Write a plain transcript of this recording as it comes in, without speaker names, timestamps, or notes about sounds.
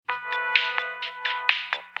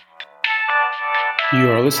You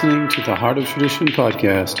are listening to the Heart of Tradition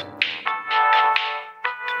podcast.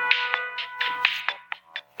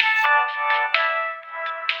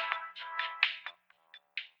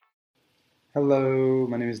 Hello,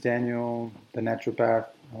 my name is Daniel, the naturopath.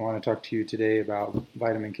 I want to talk to you today about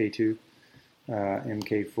vitamin K2,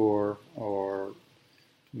 MK4, or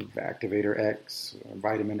Activator X, or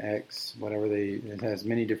Vitamin X, it has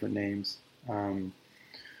many different names.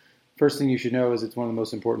 First thing you should know is it's one of the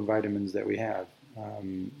most important vitamins that we have. A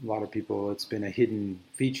lot of people, it's been a hidden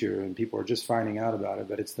feature and people are just finding out about it,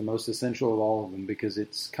 but it's the most essential of all of them because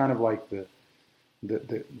it's kind of like the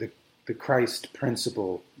Christ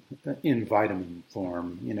principle in vitamin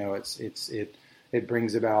form. You know, it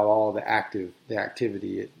brings about all the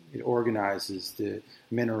activity. It organizes the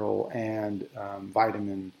mineral and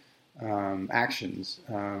vitamin actions.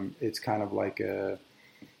 It's kind of like an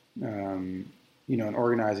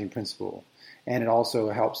organizing principle. And it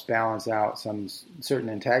also helps balance out some certain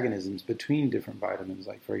antagonisms between different vitamins,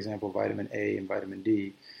 like, for example, vitamin A and vitamin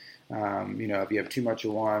D. If you have too much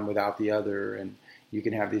of one without the other, and you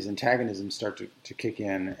can have these antagonisms start to kick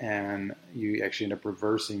in, and you actually end up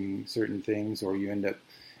reversing certain things, or you end up,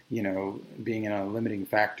 being in a limiting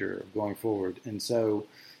factor of going forward. And so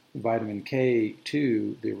vitamin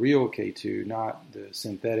K2, the real K2, not the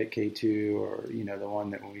synthetic K2, or, the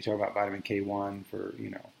one that when we talk about vitamin K1 for,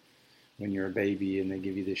 when you're a baby and they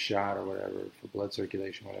give you this shot or whatever for blood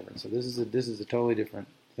circulation, whatever. So this is a totally different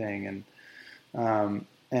thing.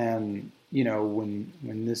 And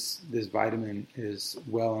when this vitamin is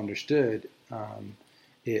well understood,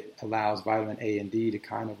 it allows vitamin A and D to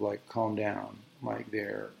kind of like calm down, like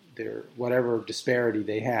their whatever disparity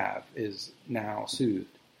they have is now soothed.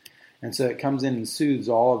 And so it comes in and soothes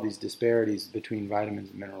all of these disparities between vitamins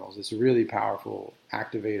and minerals. It's a really powerful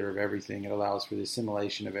activator of everything. It allows for the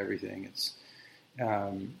assimilation of everything. It's,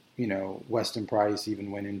 Weston Price even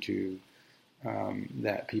went into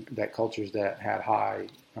that cultures that had high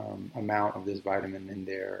amount of this vitamin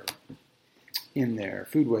in their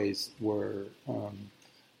foodways were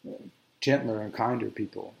gentler and kinder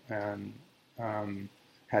people, and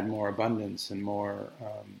had more abundance and more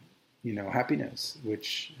happiness,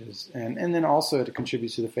 which is, and then also it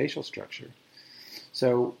contributes to the facial structure.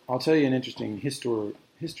 So I'll tell you an interesting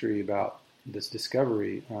history about this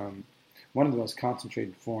discovery. One of the most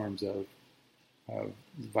concentrated forms of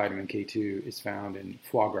vitamin K2 is found in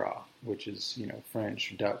foie gras, which is,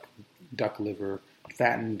 French duck liver,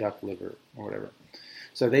 fattened duck liver, or whatever.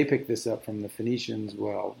 So they picked this up from the Phoenicians,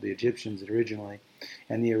 the Egyptians originally,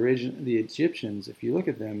 and the Egyptians, if you look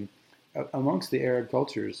at them, amongst the Arab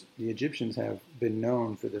cultures, the Egyptians have been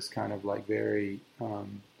known for this kind of like very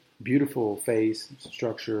beautiful face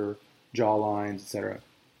structure, jaw lines, etc.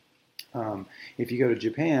 If you go to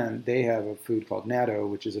Japan, they have a food called natto,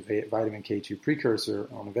 which is a vitamin K2 precursor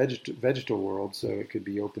on the vegetable world, so it could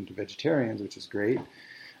be open to vegetarians, which is great.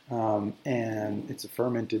 And it's a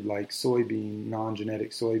fermented like soybean,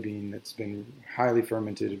 non-genetic soybean that's been highly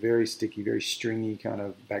fermented, very sticky, very stringy kind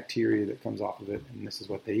of bacteria that comes off of it, and this is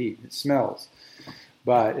what they eat. It smells,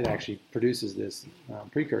 but it actually produces this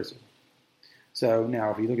precursor. So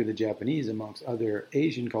now if you look at the Japanese amongst other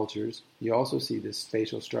Asian cultures, you also see this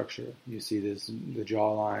facial structure. You see the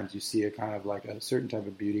jaw lines, you see a kind of like a certain type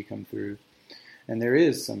of beauty come through, and there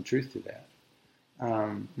is some truth to that.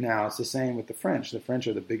 Now, it's the same with the French. The French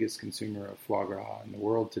are the biggest consumer of foie gras in the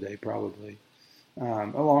world today, probably,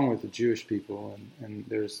 along with the Jewish people. And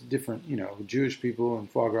there's different, Jewish people and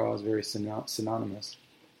foie gras is very synonymous.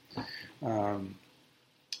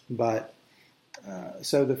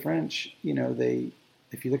 So the French,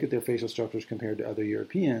 if you look at their facial structures compared to other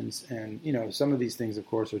Europeans, and, some of these things, of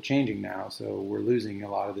course, are changing now, so we're losing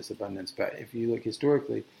a lot of this abundance. But if you look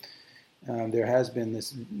historically, there has been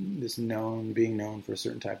this being known for a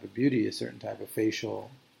certain type of beauty, a certain type of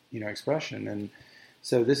facial, expression, and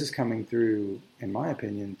so this is coming through, in my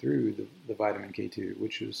opinion, through the vitamin K2,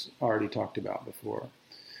 which was already talked about before.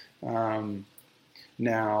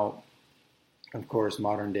 Now, of course,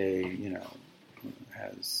 modern day,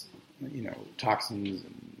 has toxins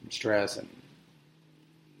and stress,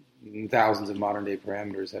 and thousands of modern day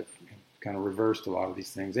parameters have kind of reversed a lot of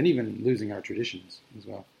these things, and even losing our traditions as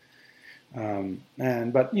well.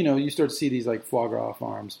 But you start to see these like foie gras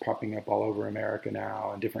farms popping up all over America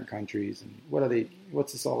now in different countries. And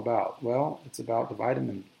what's this all about? Well, it's about the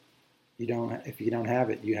vitamin. If you don't have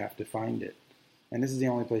it, you have to find it. And this is the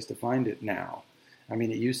only place to find it now. I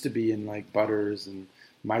mean, it used to be in like butters and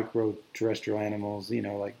micro terrestrial animals,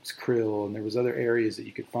 like krill, and there was other areas that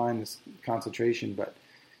you could find this concentration, but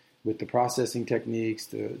with the processing techniques,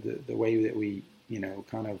 the way that we,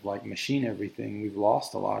 kind of like machine everything, we've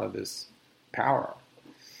lost a lot of this power.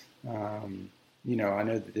 I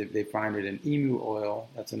know that they find it in emu oil.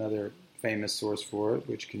 That's another famous source for it,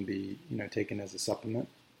 which can be, taken as a supplement.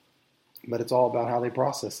 But it's all about how they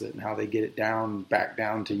process it and how they get it back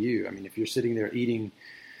down to you. I mean, if you're sitting there eating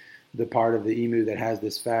the part of the emu that has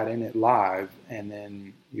this fat in it live, and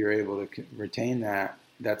then you're able to retain that,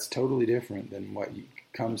 that's totally different than what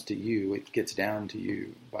comes to you. It gets down to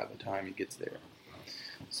you by the time it gets there.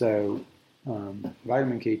 So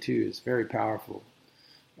vitamin K2 is very powerful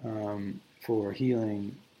for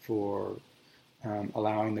healing, for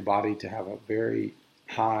allowing the body to have a very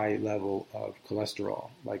high level of cholesterol.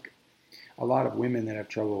 Like a lot of women that have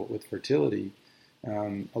trouble with fertility,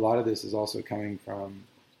 a lot of this is also coming from,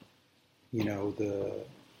 the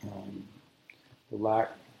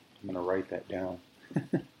lack. I'm going to write that down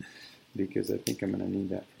because I think I'm going to need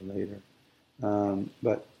that for later.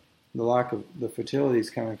 But the fertility is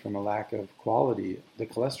coming from a lack of quality. The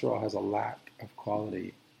cholesterol has a lack of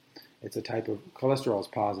quality. It's a type of cholesterol is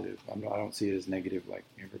positive. I don't see it as negative like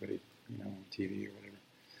everybody, on TV or whatever.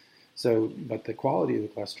 So, but the quality of the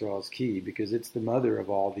cholesterol is key because it's the mother of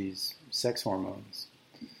all these sex hormones.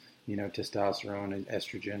 Testosterone and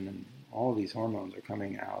estrogen and all of these hormones are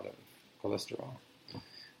coming out of cholesterol.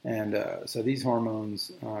 And so these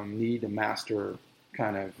hormones need a master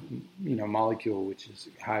kind of, molecule, which is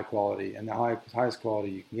high quality. And the highest quality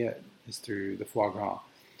you can get is through the foie gras,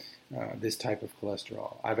 this type of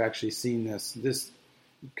cholesterol. I've actually seen this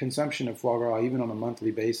consumption of foie gras, even on a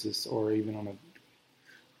monthly basis or even on a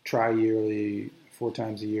tri-yearly, 4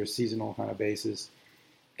 times a year, seasonal kind of basis,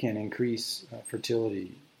 can increase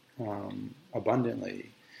fertility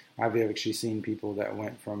abundantly. I've actually seen people that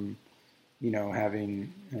went from,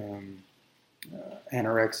 having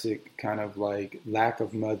anorexic kind of like lack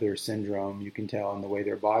of mother syndrome, you can tell in the way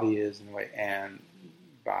their body is and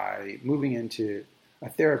by moving into a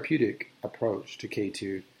therapeutic approach to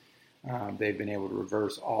K2, they've been able to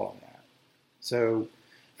reverse all of that. So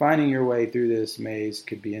finding your way through this maze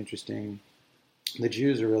could be interesting. The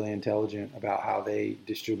Jews are really intelligent about how they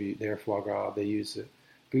distribute their foie gras. They use a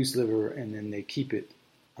goose liver and then they keep it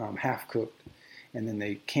half cooked and then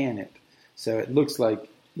they can it. So it looks like,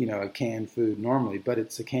 a canned food normally, but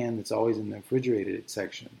it's a can that's always in the refrigerated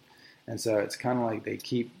section. And so it's kind of like they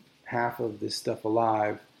keep half of this stuff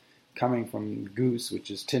alive coming from goose, which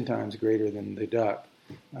is 10 times greater than the duck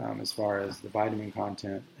as far as the vitamin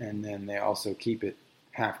content. And then they also keep it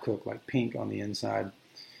half cooked, like pink on the inside.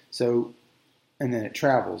 So, and then it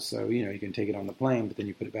travels. So, you can take it on the plane, but then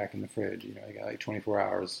you put it back in the fridge. You got like 24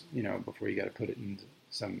 hours, before you got to put it into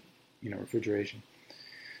some, refrigeration.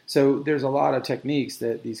 So there's a lot of techniques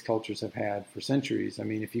that these cultures have had for centuries. I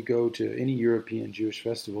mean, if you go to any European Jewish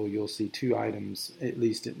festival, you'll see 2 items, at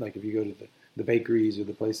least like if you go to the bakeries or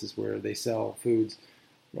the places where they sell foods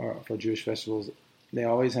for Jewish festivals, they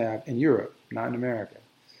always have, in Europe, not in America,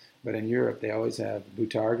 but in Europe, they always have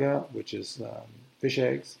butarga, which is fish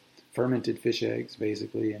eggs, fermented fish eggs,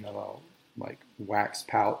 basically, in a little, like wax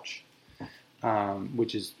pouch,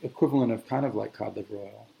 which is equivalent of kind of like cod liver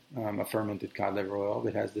oil. A fermented cod liver oil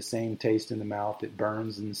that has the same taste in the mouth. It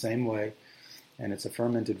burns in the same way, and it's a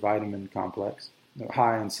fermented vitamin complex,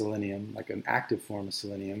 high in selenium, like an active form of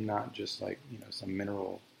selenium, not just like some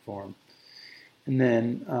mineral form. And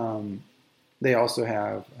then they also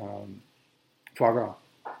have foie gras.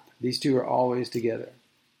 These two are always together.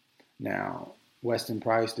 Now, Weston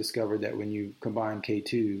Price discovered that when you combine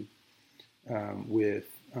K2 with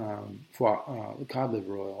cod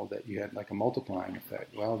liver oil, that you had like a multiplying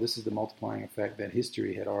effect. Well, this is the multiplying effect that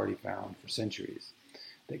history had already found for centuries,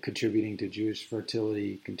 that contributing to Jewish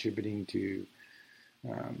fertility, contributing to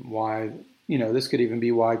why, this could even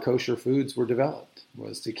be why kosher foods were developed,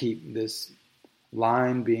 was to keep this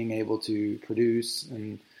line being able to produce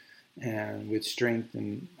and with strength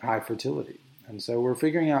and high fertility. And so we're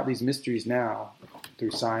figuring out these mysteries now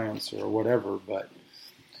through science or whatever, but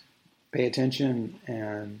pay attention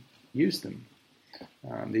and use them.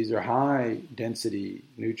 These are high density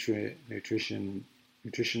nutritional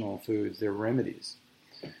foods. They're remedies,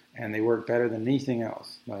 and they work better than anything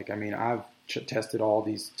else. I've tested all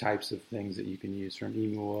these types of things that you can use, from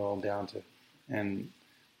emu oil down to, and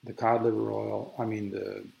the cod liver oil.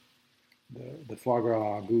 The foie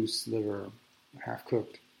gras goose liver, half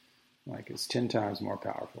cooked, it's 10 times more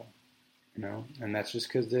powerful. And that's just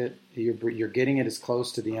because you're getting it as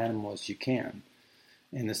close to the animal as you can,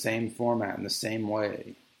 in the same format, in the same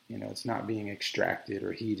way. It's not being extracted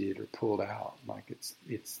or heated or pulled out.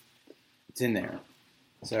 It's in there.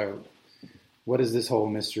 So, what is this whole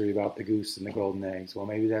mystery about the goose and the golden eggs? Well,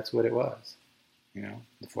 maybe that's what it was.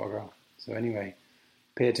 The foie gras. So anyway,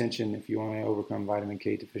 pay attention if you want to overcome vitamin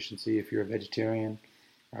K deficiency. If you're a vegetarian,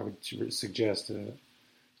 I would suggest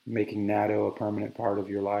making natto a permanent part of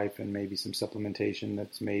your life, and maybe some supplementation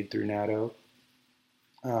that's made through natto.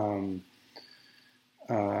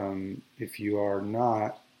 If you are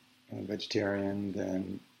not a vegetarian,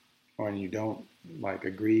 then, or you don't like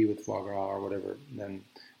agree with foie gras or whatever, then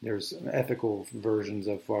there's ethical versions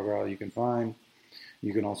of foie gras you can find.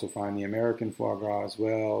 You can also find the American foie gras as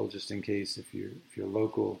well, just in case if you're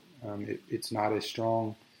local. It's not as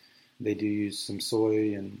strong. They do use some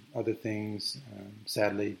soy and other things,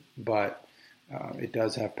 sadly, but it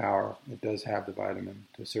does have power. It does have the vitamin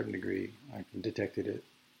to a certain degree. I've detected it.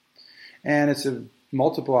 And it's a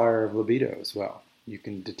multiplier of libido as well. You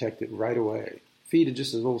can detect it right away. Feed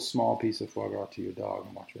just a little small piece of foie gras to your dog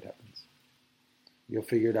and watch what happens. You'll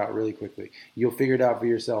figure it out really quickly. You'll figure it out for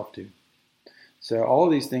yourself too. So all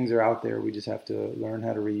of these things are out there. We just have to learn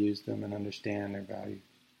how to reuse them and understand their value.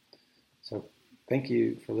 So thank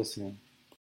you for listening.